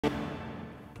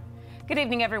Good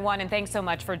evening, everyone, and thanks so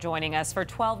much for joining us for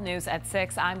 12 News at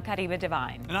 6. I'm Kariba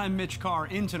Devine. And I'm Mitch Carr,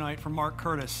 in tonight for Mark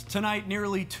Curtis. Tonight,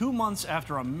 nearly 2 months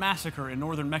after a massacre in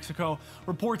northern Mexico,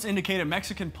 reports indicate a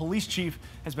Mexican police chief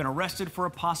has been arrested for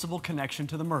a possible connection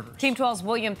to the murders. Team 12's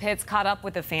William Pitts caught up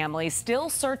with the family, still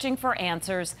searching for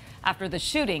answers after the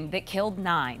shooting that killed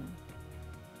 9.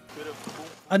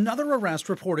 Another arrest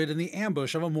reported in the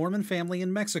ambush of a Mormon family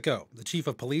in Mexico. The chief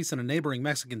of police in a neighboring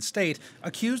Mexican state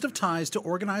accused of ties to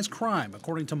organized crime,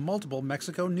 according to multiple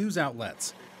Mexico news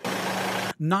outlets.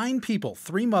 9 people,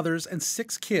 3 mothers and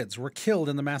 6 kids were killed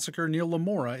in the massacre near La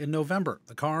Mora in November.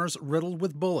 The cars riddled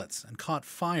with bullets and caught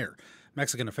fire.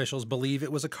 Mexican officials believe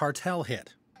it was a cartel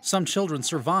hit. Some children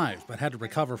survived but had to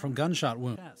recover from gunshot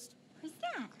wounds.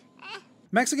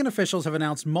 Mexican officials have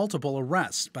announced multiple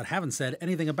arrests, but haven't said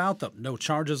anything about them. No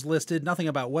charges listed, nothing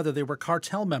about whether they were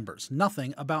cartel members,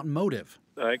 nothing about motive.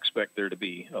 I expect there to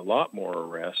be a lot more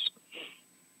arrests,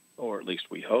 or at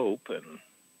least we hope, and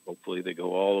hopefully they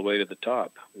go all the way to the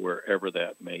top, wherever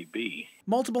that may be.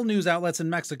 Multiple news outlets in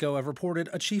Mexico have reported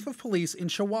a chief of police in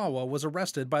Chihuahua was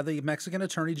arrested by the Mexican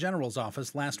Attorney General's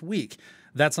office last week.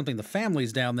 That's something the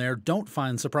families down there don't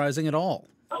find surprising at all.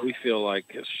 We feel like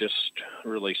it's just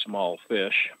really small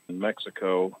fish. In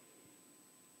Mexico,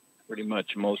 pretty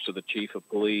much most of the chief of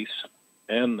police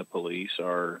and the police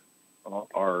are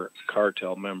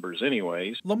cartel members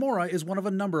anyways. La Mora is one of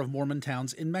a number of Mormon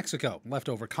towns in Mexico,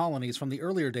 leftover colonies from the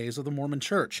earlier days of the Mormon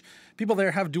Church. People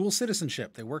there have dual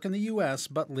citizenship. They work in the U.S.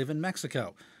 but live in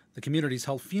Mexico. The community's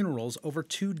held funerals over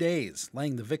 2 days,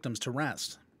 laying the victims to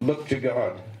rest. Look to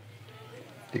God,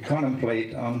 to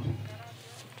contemplate on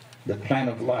the plan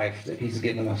of life that He's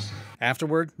given us.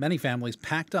 Afterward, many families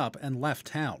packed up and left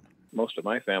town. Most of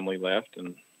my family left,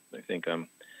 and they think I'm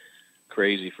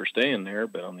crazy for staying there,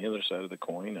 but on the other side of the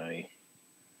coin, I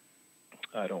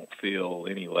don't feel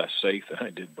any less safe than I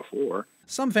did before.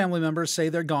 Some family members say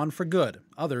they're gone for good.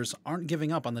 Others aren't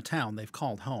giving up on the town they've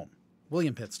called home.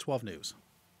 William Pitts, 12 News.